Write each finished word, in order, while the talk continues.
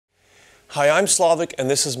Hi, I'm Slavic and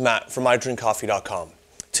this is Matt from iDrinkCoffee.com.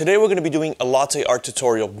 Today we're going to be doing a latte art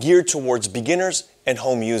tutorial geared towards beginners and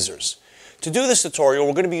home users. To do this tutorial,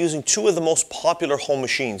 we're going to be using two of the most popular home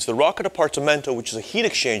machines, the Rocket Apartamento, which is a heat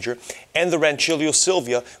exchanger, and the Rancilio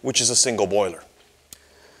Silvia, which is a single boiler.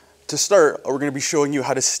 To start, we're going to be showing you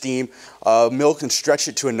how to steam milk and stretch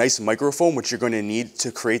it to a nice microfoam, which you're going to need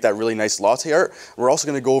to create that really nice latte art. We're also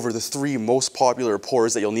going to go over the three most popular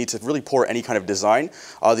pours that you'll need to really pour any kind of design.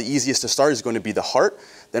 The easiest to start is going to be the heart,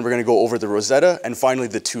 then we're going to go over the rosetta, and finally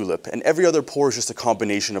the tulip. And every other pour is just a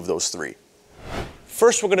combination of those three.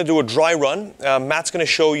 First, we're going to do a dry run. Matt's going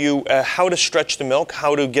to show you how to stretch the milk,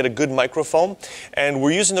 how to get a good microfoam. And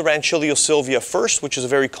we're using the Rancilio Silvia first, which is a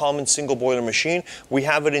very common single boiler machine. We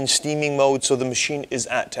have it in steaming mode, so the machine is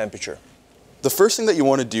at temperature. The first thing that you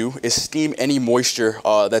want to do is steam any moisture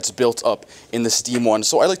that's built up in the steam wand.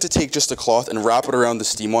 So I like to take just a cloth and wrap it around the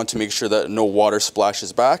steam wand to make sure that no water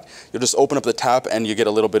splashes back. You'll just open up the tap and you get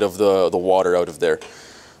a little bit of the water out of there.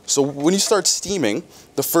 So when you start steaming,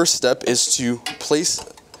 the first step is to place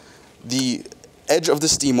the edge of the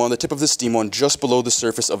steam wand, the tip of the steam wand, just below the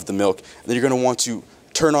surface of the milk. And then you're going to want to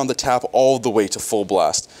turn on the tap all the way to full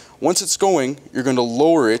blast. Once it's going, you're going to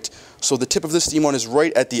lower it so the tip of the steam wand is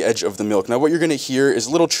right at the edge of the milk. Now what you're going to hear is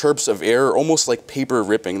little chirps of air, almost like paper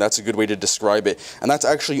ripping. That's a good way to describe it. And that's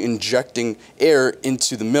actually injecting air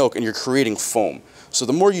into the milk and you're creating foam. So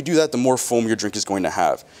the more you do that, the more foam your drink is going to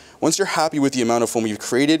have. Once you're happy with the amount of foam you've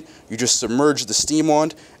created, you just submerge the steam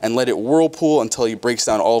wand and let it whirlpool until it breaks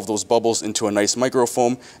down all of those bubbles into a nice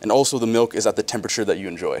microfoam, and also the milk is at the temperature that you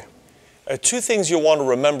enjoy. Two things you'll want to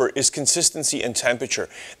remember is consistency and temperature.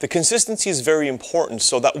 The consistency is very important,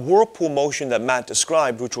 so that whirlpool motion that Matt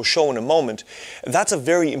described, which we'll show in a moment, that's a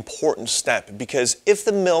very important step, because if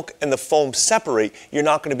the milk and the foam separate, you're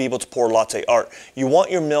not going to be able to pour latte art. You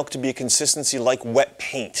want your milk to be a consistency like wet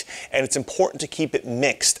paint, and it's important to keep it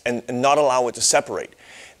mixed and not allow it to separate.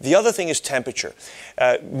 The other thing is temperature.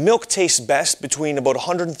 Milk tastes best between about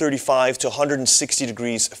 135 to 160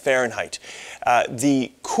 degrees Fahrenheit.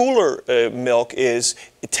 The cooler milk it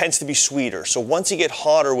tends to be sweeter. So once you get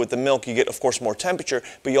hotter with the milk, you get, of course, more temperature,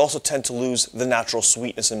 but you also tend to lose the natural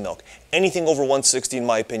sweetness in milk. Anything over 160, in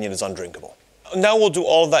my opinion, is undrinkable. Now we'll do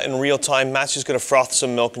all of that in real time. Matt's just going to froth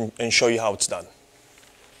some milk and show you how it's done.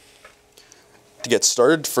 To get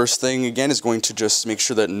started, first thing again is going to just make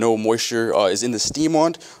sure that no moisture is in the steam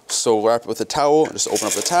wand. So wrap it with a towel and just open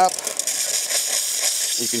up the tap.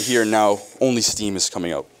 You can hear now only steam is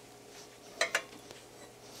coming out.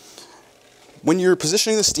 When you're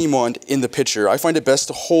positioning the steam wand in the pitcher, I find it best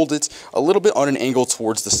to hold it a little bit on an angle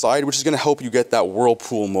towards the side, which is going to help you get that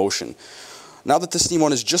whirlpool motion. Now that the steam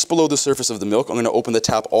wand is just below the surface of the milk, I'm going to open the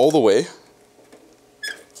tap all the way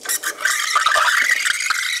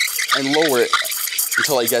and lower it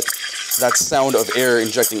until I get that sound of air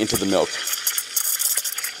injecting into the milk.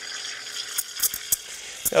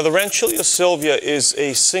 Now the Rancilio Silvia is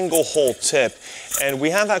a single hole tip, and we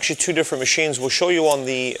have actually two different machines. We'll show you on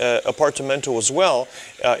the Apartamento as well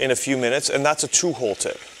in a few minutes, and that's a two-hole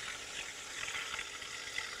tip.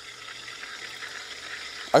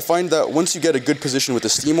 I find that once you get a good position with the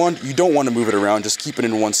steam wand, you don't want to move it around, just keep it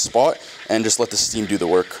in one spot and just let the steam do the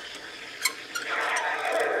work.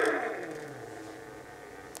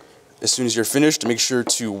 As soon as you're finished, make sure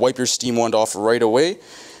to wipe your steam wand off right away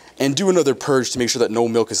and do another purge to make sure that no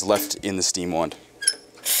milk is left in the steam wand.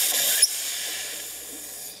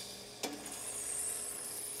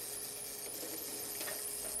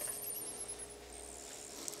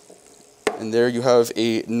 And there you have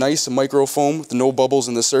a nice microfoam with no bubbles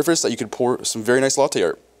in the surface that you could pour some very nice latte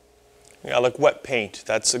art. Yeah, like wet paint.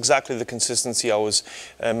 That's exactly the consistency I was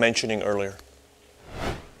mentioning earlier.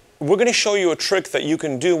 We're going to show you a trick that you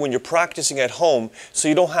can do when you're practicing at home so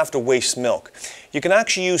you don't have to waste milk. You can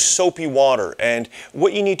actually use soapy water, and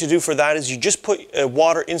what you need to do for that is you just put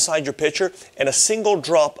water inside your pitcher and a single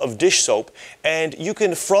drop of dish soap, and you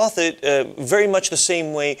can froth it very much the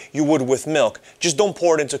same way you would with milk. Just don't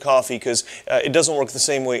pour it into coffee because it doesn't work the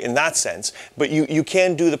same way in that sense, but you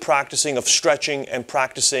can do the practicing of stretching and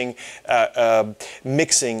practicing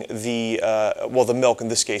mixing the milk, in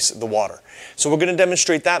this case the water. So we're going to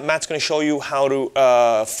demonstrate that. Matt's going to show you how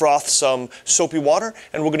to froth some soapy water,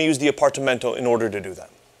 and we're going to use the Apartamento in order to do that.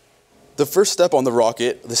 The first step on the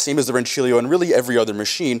Rocket, the same as the Rancilio and really every other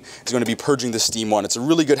machine, is going to be purging the steam wand. It's a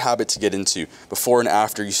really good habit to get into before and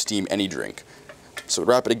after you steam any drink. So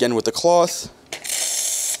wrap it again with the cloth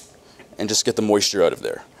and just get the moisture out of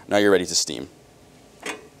there. Now you're ready to steam.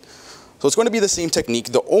 So it's going to be the same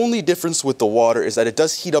technique. The only difference with the water is that it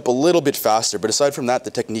does heat up a little bit faster, but aside from that,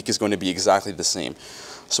 the technique is going to be exactly the same.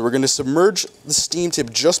 So we're going to submerge the steam tip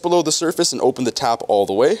just below the surface and open the tap all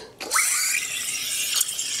the way.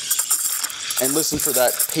 And listen for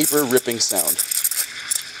that paper ripping sound.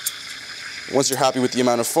 Once you're happy with the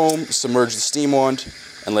amount of foam, submerge the steam wand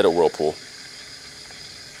and let it whirlpool.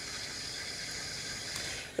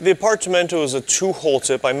 The Appartamento is a 2-hole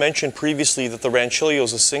tip. I mentioned previously that the Rancilio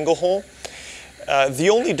is a single hole. The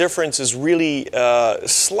only difference is really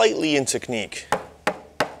slightly in technique.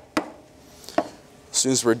 As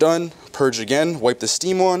soon as we're done, purge again, wipe the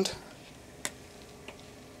steam wand.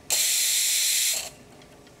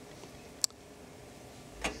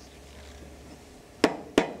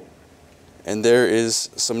 And there is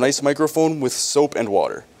some nice microfoam with soap and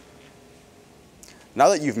water. Now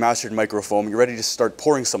that you've mastered microfoam, you're ready to start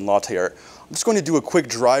pouring some latte art. I'm just going to do a quick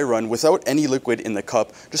dry run without any liquid in the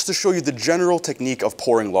cup, just to show you the general technique of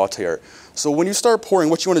pouring latte art. So when you start pouring,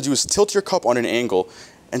 what you want to do is tilt your cup on an angle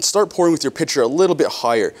and start pouring with your pitcher a little bit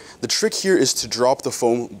higher. The trick here is to drop the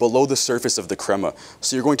foam below the surface of the crema.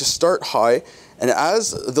 So you're going to start high, and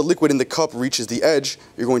as the liquid in the cup reaches the edge,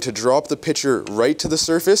 you're going to drop the pitcher right to the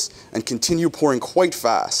surface and continue pouring quite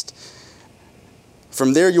fast.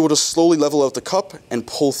 From there, you will just slowly level out the cup and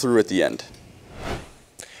pull through at the end.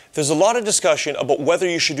 There's a lot of discussion about whether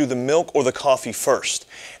you should do the milk or the coffee first.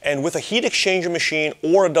 And with a heat exchanger machine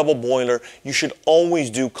or a double boiler, you should always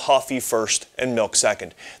do coffee first and milk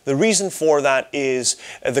second. The reason for that is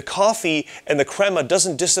the coffee and the crema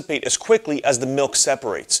doesn't dissipate as quickly as the milk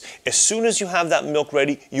separates. As soon as you have that milk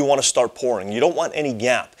ready, you want to start pouring. You don't want any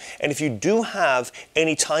gap. And if you do have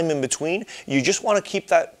any time in between, you just want to keep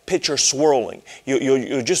that pitcher swirling.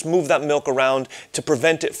 You just move that milk around to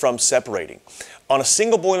prevent it from separating. On a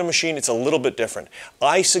single boiler machine, it's a little bit different.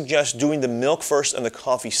 I suggest doing the milk first and the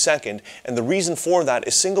coffee second, and the reason for that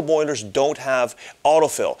is single boilers don't have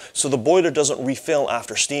autofill, so the boiler doesn't refill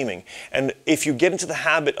after steaming. And if you get into the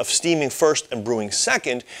habit of steaming first and brewing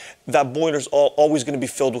second, that boiler's always going to be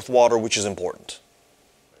filled with water, which is important.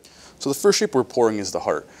 So the first shape we're pouring is the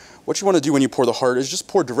heart. What you want to do when you pour the heart is just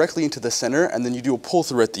pour directly into the center, and then you do a pull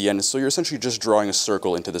through at the end, so you're essentially just drawing a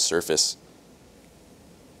circle into the surface.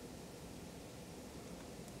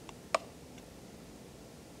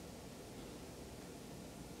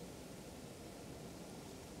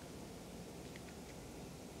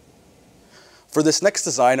 For this next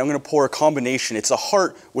design, I'm going to pour a combination. It's a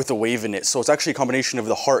heart with a wave in it, so it's actually a combination of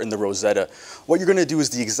the heart and the rosetta. What you're going to do is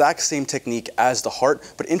the exact same technique as the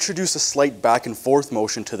heart, but introduce a slight back and forth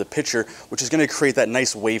motion to the pitcher, which is going to create that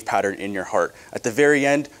nice wave pattern in your heart. At the very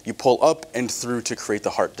end, you pull up and through to create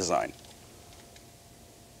the heart design.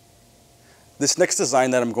 This next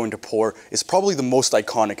design that I'm going to pour is probably the most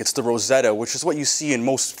iconic. It's the rosetta, which is what you see in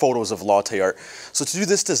most photos of latte art. So to do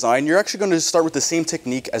this design, you're actually going to start with the same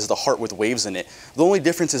technique as the heart with waves in it. The only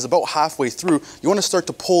difference is about halfway through, you want to start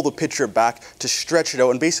to pull the pitcher back to stretch it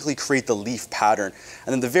out and basically create the leaf pattern.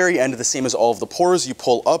 And then the very end, the same as all of the pours, you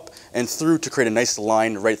pull up and through to create a nice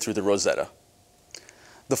line right through the rosetta.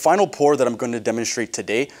 The final pour that I'm going to demonstrate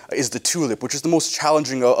today is the tulip, which is the most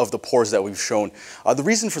challenging of the pours that we've shown. The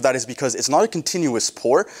reason for that is because it's not a continuous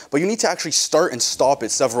pour, but you need to actually start and stop it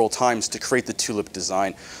several times to create the tulip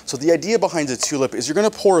design. So the idea behind the tulip is you're going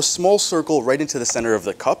to pour a small circle right into the center of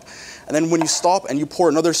the cup, and then when you stop and you pour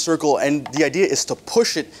another circle, and the idea is to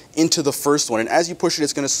push it into the first one. And as you push it,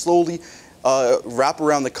 it's going to slowly wrap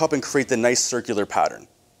around the cup and create the nice circular pattern.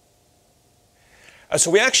 So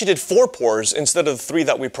we actually did 4 pours instead of the 3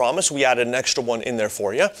 that we promised. We added an extra one in there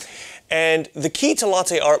for you. And the key to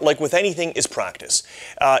latte art, like with anything, is practice.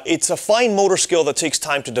 It's a fine motor skill that takes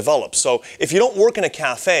time to develop. So if you don't work in a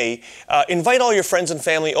cafe, invite all your friends and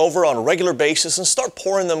family over on a regular basis and start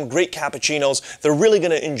pouring them great cappuccinos. They're really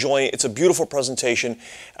going to enjoy it. It's a beautiful presentation,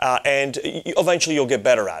 and eventually you'll get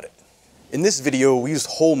better at it. In this video, we used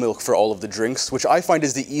whole milk for all of the drinks, which I find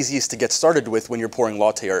is the easiest to get started with when you're pouring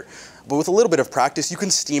latte art. But with a little bit of practice, you can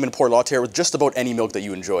steam and pour latte art with just about any milk that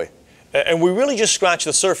you enjoy. And we really just scratched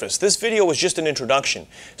the surface. This video was just an introduction.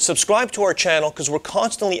 Subscribe to our channel because we're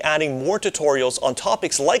constantly adding more tutorials on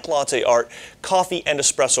topics like latte art, coffee, and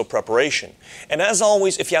espresso preparation. And as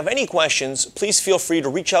always, if you have any questions, please feel free to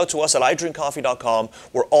reach out to us at idrinkcoffee.com.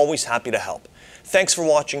 We're always happy to help. Thanks for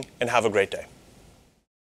watching and have a great day.